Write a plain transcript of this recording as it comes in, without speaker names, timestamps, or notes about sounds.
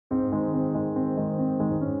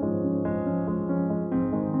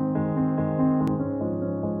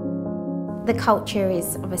The culture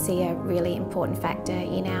is obviously a really important factor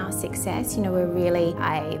in our success. You know, we're really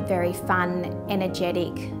a very fun,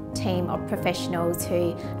 energetic team of professionals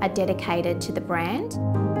who are dedicated to the brand.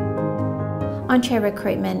 Entrée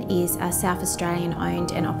Recruitment is a South Australian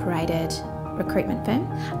owned and operated recruitment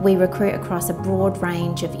firm. We recruit across a broad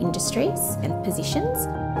range of industries and positions.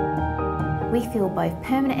 We fill both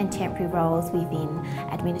permanent and temporary roles within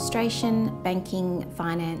administration, banking,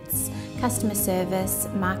 finance, customer service,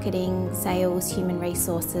 marketing, sales, human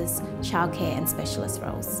resources, childcare and specialist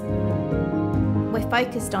roles. We're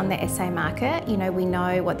focused on the SA market. You know, we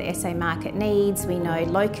know what the SA market needs, we know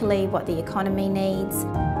locally what the economy needs.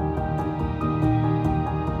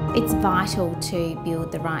 It's vital to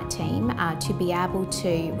build the right team. To be able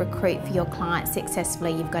to recruit for your clients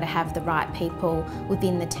successfully, you've got to have the right people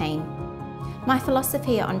within the team. My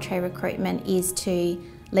philosophy at Entrée Recruitment is to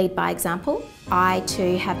lead by example. I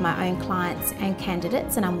too have my own clients and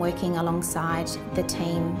candidates, and I'm working alongside the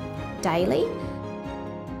team daily.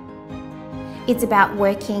 It's about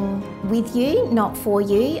working with you, not for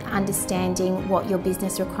you, understanding what your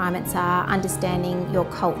business requirements are, understanding your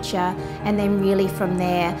culture, and then really from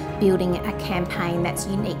there building a campaign that's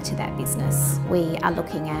unique to that business. We are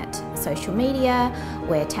looking at social media,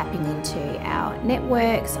 we're tapping into our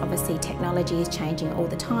networks. Obviously technology is changing all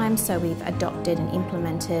the time, so we've adopted and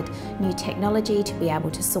implemented new technology to be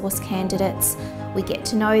able to source candidates. We get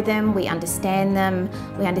to know them, we understand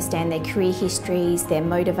their career histories, their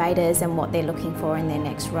motivators and what they're looking for in their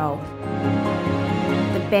next role.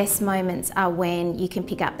 The best moments are when you can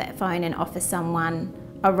pick up that phone and offer someone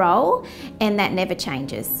a role, and that never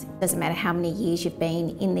changes. Doesn't matter how many years you've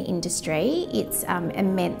been in the industry, it's an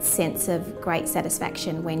immense sense of great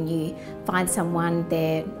satisfaction when you find someone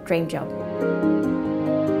their dream job.